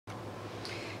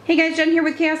Hey guys, Jen here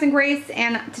with Chaos and Grace,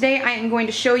 and today I am going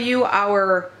to show you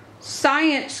our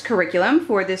science curriculum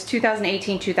for this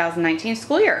 2018-2019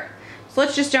 school year. So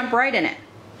let's just jump right in it.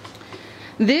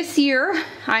 This year,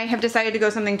 I have decided to go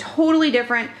something totally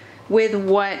different with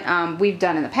what we've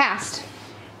done in the past,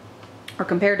 or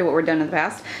compared to what we've done in the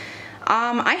past.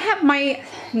 I have my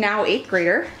now 8th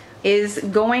grader is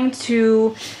going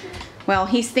to, well,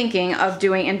 he's thinking of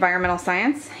doing environmental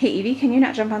science. Hey Evie, can you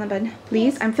not jump on the bed,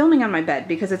 please? I'm filming on my bed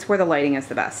because it's where the lighting is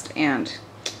the best, and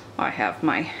I have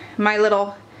my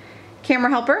little camera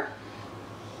helper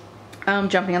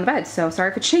jumping on the bed, so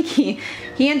sorry if it's shaky.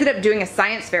 He ended up doing a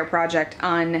science fair project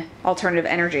on alternative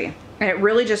energy, and it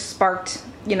really just sparked,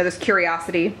 you know, this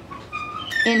curiosity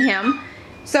in him.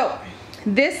 So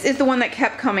this is the one that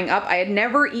kept coming up. I had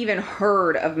never even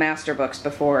heard of master books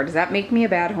before. Does that make me a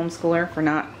bad homeschooler for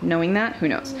not knowing that? Who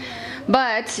knows?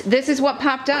 But this is what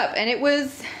popped up, and it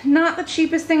was not the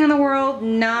cheapest thing in the world,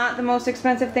 not the most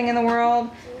expensive thing in the world.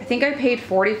 I think I paid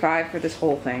 $45 for this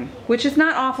whole thing, which is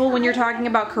not awful when you're talking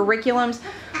about curriculums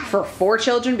for 4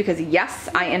 children, because yes,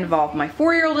 I involve my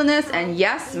 4-year-old in this, and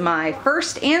yes, my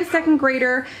 1st and 2nd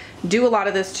grader do a lot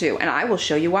of this too, and I will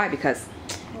show you why, because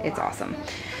it's awesome.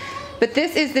 But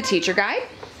this is the teacher guide,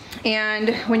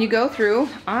 and when you go through,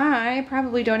 I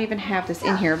probably don't even have this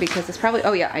in here because it's probably,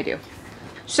 oh yeah, I do.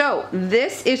 So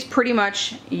this is pretty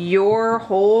much your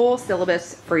whole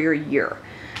syllabus for your year.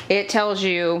 It tells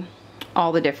you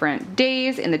all the different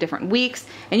days and the different weeks,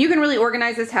 and you can really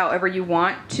organize this however you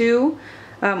want to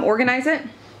organize it,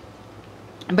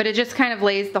 but it just kind of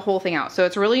lays the whole thing out. So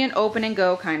it's really an open and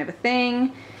go kind of a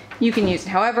thing. You can use it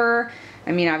however.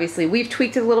 I mean, obviously we've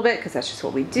tweaked it a little bit because that's just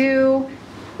what we do.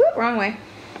 Whoop, wrong way.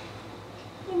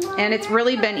 And it's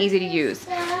really been easy to use.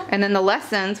 And then the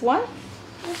lessons, what?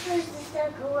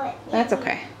 That's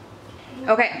okay.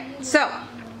 Okay, so.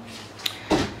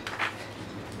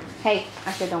 Hey,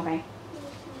 I said don't bang.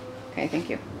 Okay, thank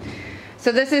you.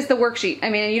 So this is the worksheet. I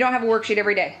mean, you don't have a worksheet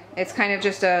every day. It's kind of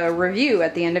just a review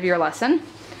at the end of your lesson.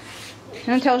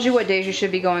 And it tells you what days you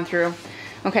should be going through.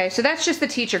 Okay, so that's just the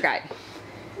teacher guide.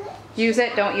 Use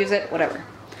it, don't use it, whatever.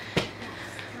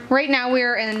 Right now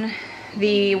we're in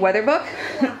the weather book.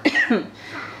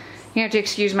 You have to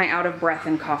excuse my out of breath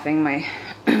and coughing. My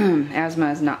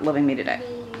asthma is not loving me today.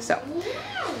 So,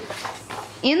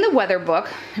 in the weather book,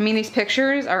 I mean, these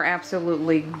pictures are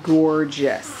absolutely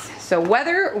gorgeous. So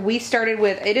weather, we started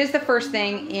with, it is the first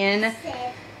thing in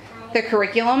the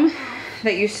curriculum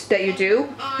that you do.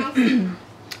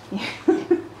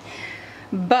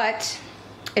 But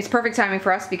it's perfect timing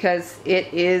for us because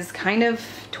it is kind of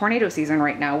tornado season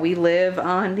right now. We live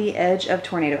on the edge of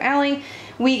Tornado Alley.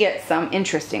 We get some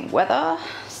interesting weather.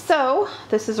 So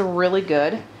this is really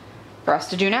good for us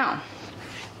to do now.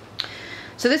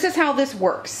 So this is how this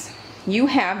works. You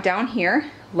have down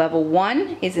here, level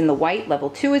 1 is in the white, level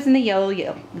 2 is in the yellow,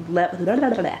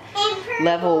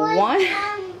 level 1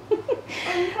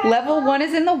 level 1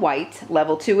 is in the white,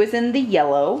 level 2 is in the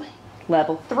yellow,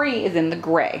 level 3 is in the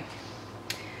gray.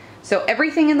 So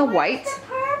everything in the white,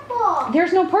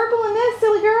 there's no purple in this,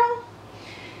 silly girl.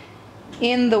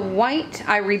 In the white,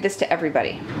 I read this to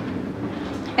everybody.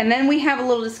 And then we have a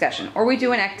little discussion, or we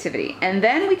do an activity. And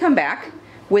then we come back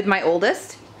with my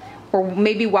oldest, or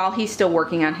maybe while he's still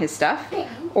working on his stuff,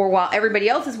 or while everybody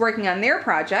else is working on their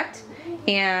project,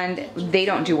 and they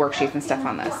don't do worksheets and stuff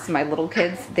on this. My little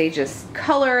kids, they just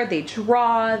color, they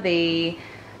draw, they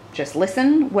just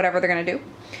listen, whatever they're gonna do.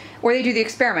 Or they do the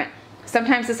experiment.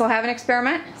 Sometimes this will have an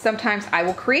experiment. Sometimes I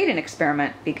will create an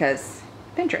experiment because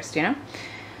Pinterest, you know,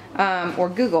 or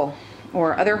Google,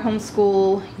 or other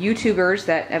homeschool YouTubers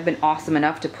that have been awesome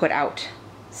enough to put out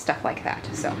stuff like that.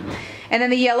 So, and then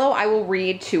the yellow I will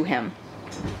read to him.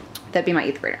 That'd be my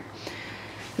 8th grader.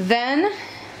 Then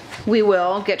we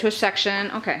will get to a section.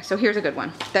 Okay, so here's a good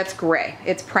one. That's gray.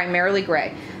 It's primarily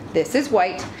gray. This is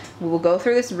white. We will go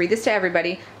through this and read this to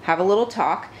everybody, have a little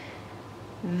talk.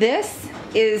 This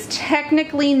is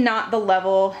technically not the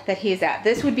level that he's at.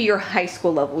 This would be your high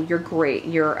school level, your gray,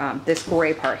 this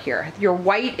gray part here. Your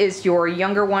white is your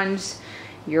younger ones,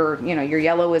 your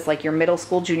yellow is like your middle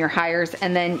school, junior hires,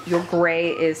 and then your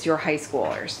gray is your high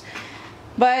schoolers.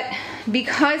 But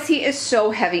because he is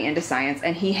so heavy into science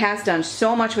and he has done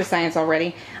so much with science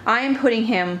already, I am putting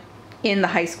him in the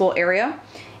high school area.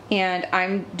 And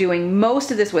I'm doing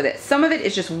most of this with it. Some of it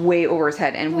is just way over his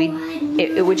head, and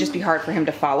it would just be hard for him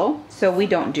to follow, so we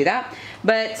don't do that.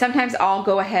 But sometimes I'll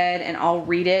go ahead and I'll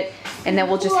read it, and then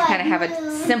we'll just kind of have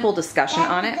a simple discussion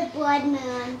on it. That's a blood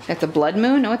moon. That's a blood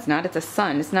moon? No, it's not. It's a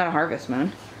sun. It's not a harvest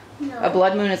moon. No. A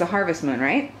blood moon is a harvest moon,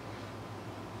 right?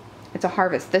 It's a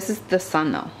harvest. This is the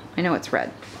sun, though. I know it's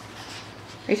red.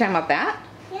 Are you talking about that?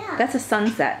 Yeah. That's a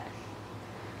sunset.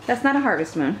 That's not a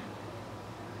harvest moon.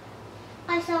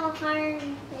 I saw a harvest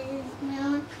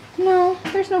moon. No,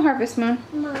 there's no harvest moon.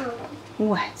 Mom,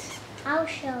 What? I'll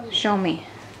show you. Show me.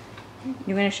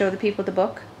 You're going to show the people the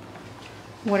book?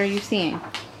 What are you seeing?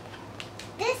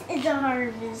 This is a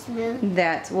harvest moon.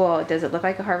 Well, does it look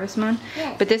like a harvest moon?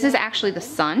 Yes. But this is actually the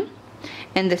sun,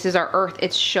 and this is our Earth.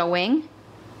 It's showing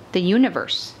the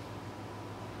universe.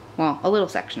 Well, a little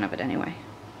section of it anyway.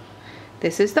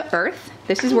 This is the Earth.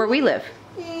 This is where we live.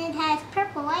 It has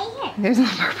purple right here. There's a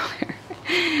little purple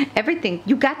here. Everything.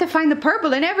 You got to find the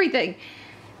purple in everything.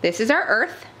 This is our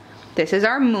Earth. This is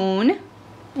our moon.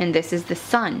 And this is the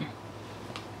sun.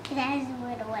 It has a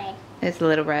little red. It's a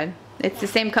little red. It's the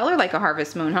same color like a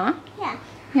harvest moon, huh? Yeah.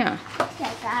 Yeah.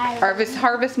 Yes,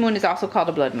 Harvest moon is also called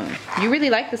a blood moon. You really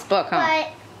like this book, huh?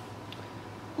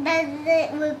 But does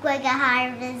it look like a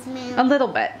harvest moon? A little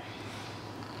bit.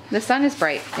 The sun is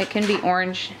bright. It can be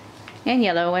orange and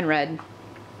yellow and red.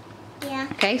 Yeah.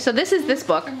 Okay, so this is this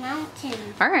book. The mountain.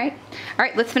 All right,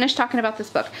 let's finish talking about this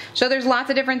book. So there's lots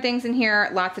of different things in here,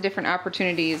 lots of different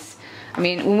opportunities. I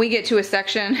mean, when we get to a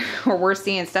section where we're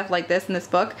seeing stuff like this in this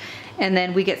book, and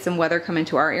then we get some weather come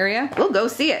into our area, we'll go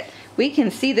see it. We can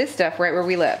see this stuff right where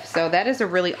we live. So that is a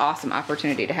really awesome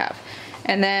opportunity to have.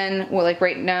 And then, well, like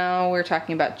right now, we're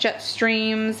talking about jet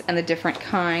streams and the different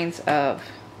kinds of,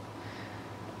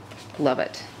 love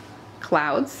it,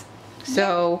 clouds.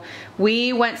 So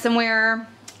we went somewhere,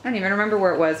 I don't even remember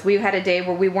where it was. We had a day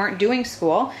where we weren't doing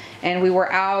school and we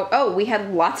were out. Oh, we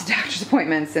had lots of doctor's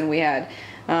appointments, and we had,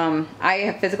 I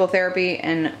have physical therapy,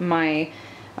 and my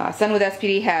son with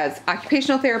SPD has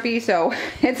occupational therapy, so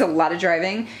it's a lot of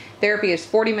driving. Therapy is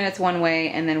 40 minutes one way,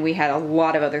 and then we had a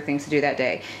lot of other things to do that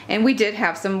day. And we did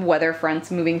have some weather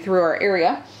fronts moving through our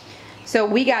area. So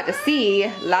we got to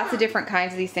see lots of different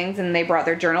kinds of these things, and they brought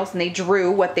their journals and they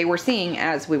drew what they were seeing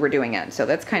as we were doing it. So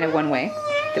that's kind of one way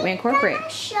that we incorporate.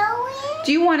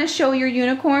 Do you want to show your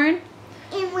unicorn?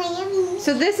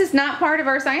 So this is not part of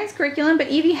our science curriculum, but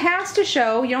Evie has to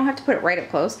show, you don't have to put it right up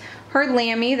close, her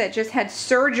Lammy that just had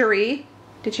surgery.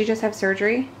 Did she just have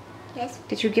surgery? Yes.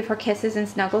 Did you give her kisses and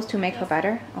snuggles to make her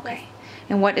better? Okay. Yes.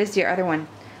 And what is your other one?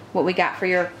 What we got for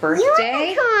your birthday?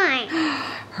 Unicorn.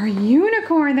 Her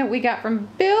unicorn that we got from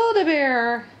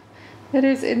Build-A-Bear. That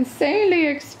is insanely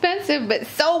expensive, but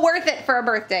so worth it for a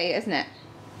birthday, isn't it?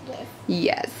 Yes.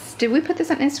 Yes. Did we put this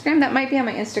on Instagram? That might be on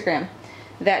my Instagram.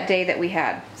 That day that we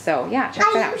had. So yeah, check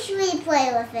that out. I usually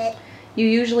play with it. You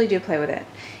usually do play with it.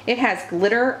 It has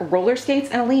glitter, roller skates,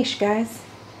 and a leash, guys.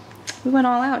 We went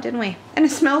all out, didn't we? And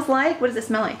it smells like, what does it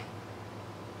smell like?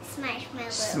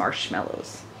 Marshmallows.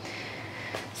 Marshmallows.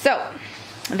 So,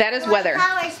 that is weather. What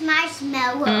color is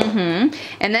marshmallow?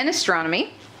 And then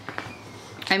astronomy.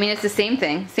 I mean, it's the same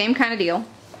thing. Same kind of deal.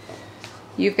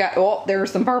 You've got, oh,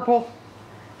 there's some purple.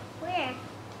 Where?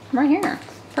 Right here.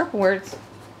 Purple words.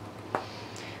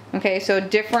 Okay, so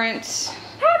different.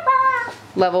 Purple.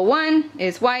 Level 1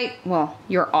 is white. Well,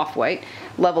 you're off white.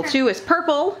 Level 2 is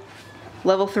purple.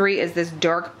 Level 3 is this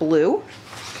dark blue.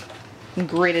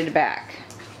 Gridded back.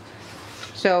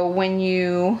 So when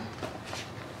you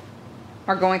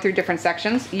are going through different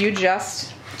sections, you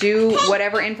just do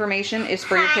whatever information is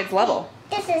for your kid's level.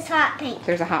 This is hot pink.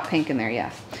 There's a hot pink in there,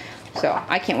 yes. So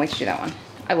I can't wait to do that one.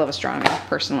 I love astronomy,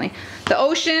 personally. The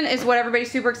ocean is what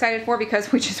everybody's super excited for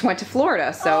because we just went to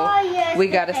Florida. So yes, we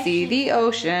got to see the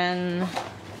ocean.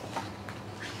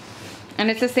 And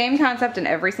it's the same concept in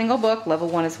every single book. Level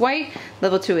 1 is white.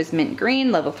 Level 2 is mint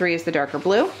green. Level 3 is the darker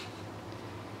blue.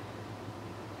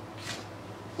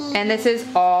 And this is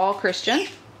all Christian.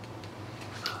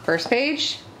 First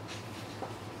page.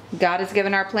 God has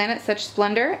given our planet such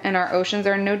splendor, and our oceans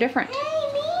are no different.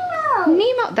 Hey, Nemo.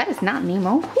 Nemo. That is not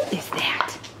Nemo. Who is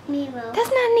that? Nemo. That's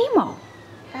not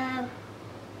Nemo.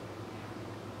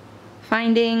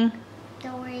 Finding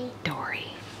Dory.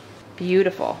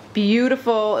 Beautiful.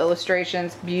 Beautiful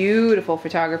illustrations. Beautiful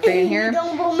photography in here.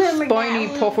 Don't remember Spiny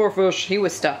that pufferfish. He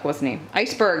was stuck, wasn't he?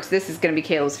 Icebergs. This is going to be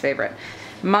Caleb's favorite.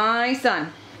 My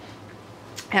son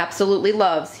absolutely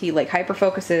loves, he like hyper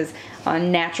focuses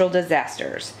on natural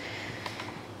disasters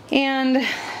and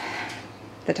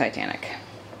the Titanic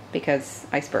because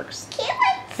icebergs.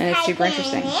 And it's super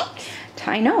interesting.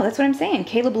 I know, that's what I'm saying.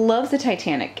 Caleb loves the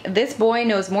Titanic. This boy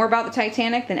knows more about the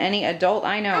Titanic than any adult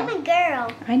I know. I'm a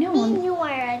girl. I know. Me and you are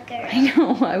a girl. I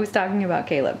know. I was talking about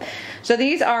Caleb. So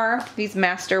these are these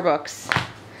master books.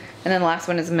 And then the last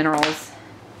one is minerals.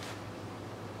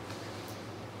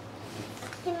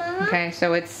 Hey, Mama? Okay,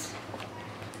 so it's,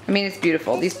 I mean, it's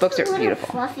beautiful. These books are beautiful.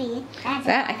 Fluffy.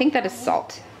 That, I think that is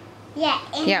salt. Yeah.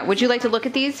 Yeah, would you like to look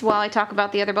at these while I talk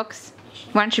about the other books?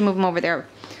 Why don't you move them over there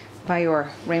by your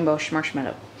rainbow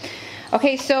marshmallow.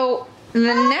 Okay, so the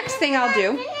next thing I'll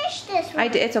do, Finish this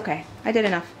one. it's okay, I did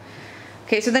enough.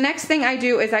 Okay, so the next thing I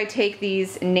do is I take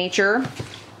these nature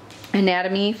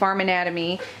anatomy, farm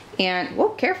anatomy, and, whoa,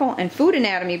 careful, and food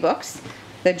anatomy books,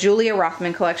 the Julia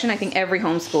Rothman collection. I think every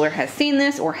homeschooler has seen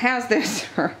this or has this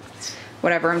or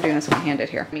whatever. I'm doing this one-handed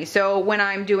here. So when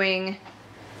I'm doing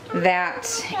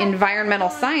that environmental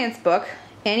science book,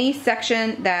 any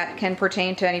section that can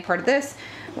pertain to any part of this,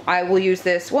 I will use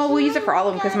this. Well, we'll use it for all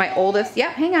of them because my oldest,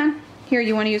 yep, hang on. Here,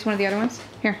 you want to use one of the other ones?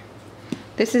 Here.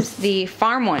 This is the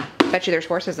farm one. Bet you there's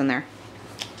horses in there.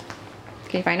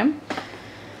 Can you find them?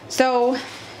 So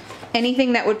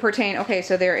anything that would pertain, okay,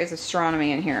 so there is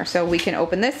astronomy in here. So we can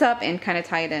open this up and kind of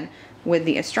tie it in with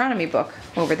the astronomy book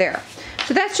over there.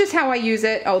 So that's just how I use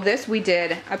it. Oh, this we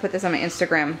did, I put this on my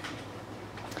Instagram.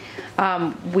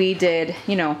 We did,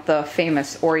 you know, the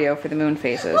famous Oreo for the moon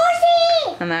phases.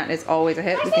 Horsey! And that is always a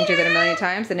hit. We can do that a million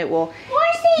times and it will,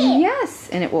 Horsey! yes,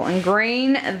 and it will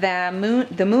ingrain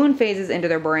the moon phases into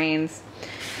their brains.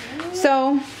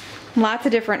 So lots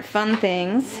of different fun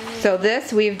things. So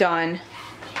this we've done,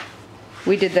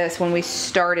 we did this when we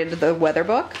started the weather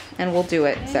book, and we'll do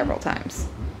it several times.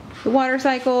 The water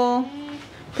cycle,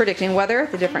 predicting weather,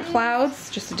 the different clouds,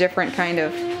 just a different kind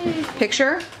of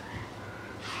picture.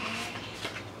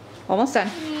 Almost done.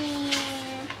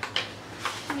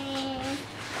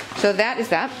 So that is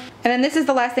that. And then this is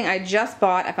the last thing I just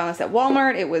bought. I found this at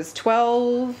Walmart. It was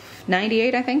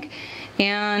 $12.98, I think.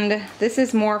 And this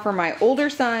is more for my older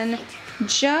son,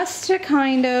 just to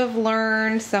kind of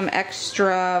learn some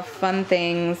extra fun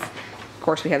things. Of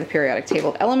course, we have the periodic table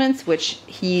of elements, which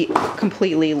he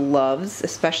completely loves,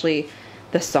 especially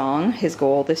the song. His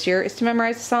goal this year is to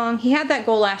memorize the song. He had that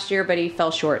goal last year, but he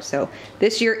fell short, so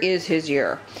this year is his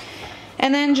year.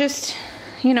 And then just,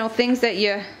 you know, things that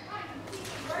you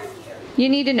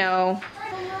need to know.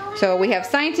 So we have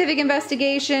scientific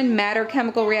investigation, matter,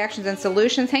 chemical reactions, and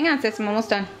solutions. Hang on, sis, I'm almost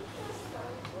done.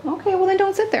 Okay, well then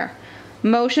don't sit there.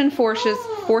 Motion,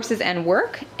 forces and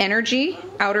work, energy,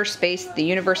 outer space, the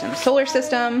universe, and the solar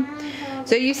system.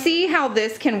 So you see how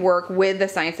this can work with the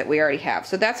science that we already have.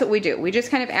 So that's what we do. We just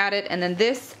kind of add it, and then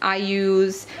this I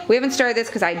use, we haven't started this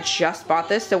because I just bought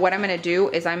this. So what I'm going to do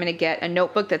is I'm going to get a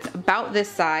notebook that's about this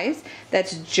size,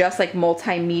 that's just like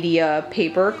multimedia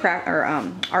paper,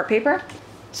 art paper.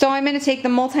 So I'm going to take the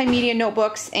multimedia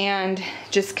notebooks and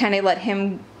just kind of let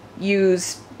him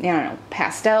use, I don't know,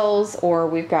 pastels, or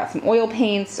we've got some oil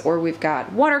paints, or we've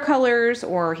got watercolors,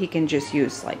 or he can just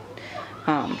use like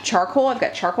charcoal. I've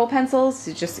got charcoal pencils.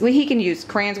 He can use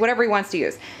crayons, whatever he wants to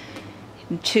use,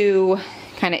 to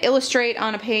kind of illustrate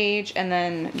on a page, and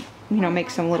then, you know, make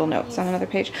some little notes on another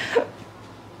page.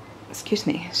 Excuse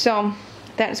me. So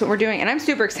that is what we're doing, and I'm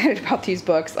super excited about these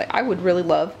books. Like, I would really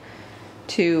love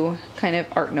to kind of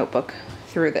art notebook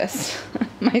through this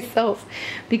myself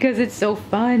because it's so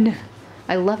fun.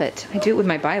 I love it. I do it with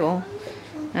my Bible,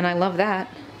 and I love that.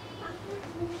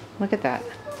 Look at that.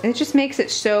 It just makes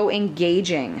it so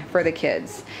engaging for the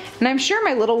kids. And I'm sure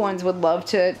my little ones would love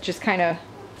to just kind of,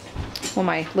 well,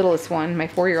 my littlest one, my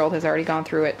 4-year-old, has already gone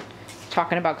through it,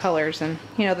 talking about colors and,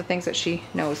 you know, the things that she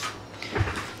knows.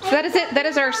 So that is it. That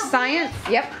is our science.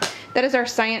 Yep. That is our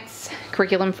science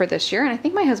curriculum for this year. And I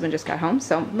think my husband just got home,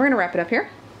 so we're going to wrap it up here.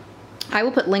 I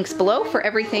will put links below for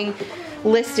everything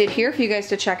listed here for you guys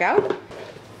to check out.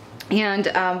 And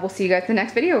we'll see you guys in the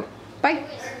next video. Bye.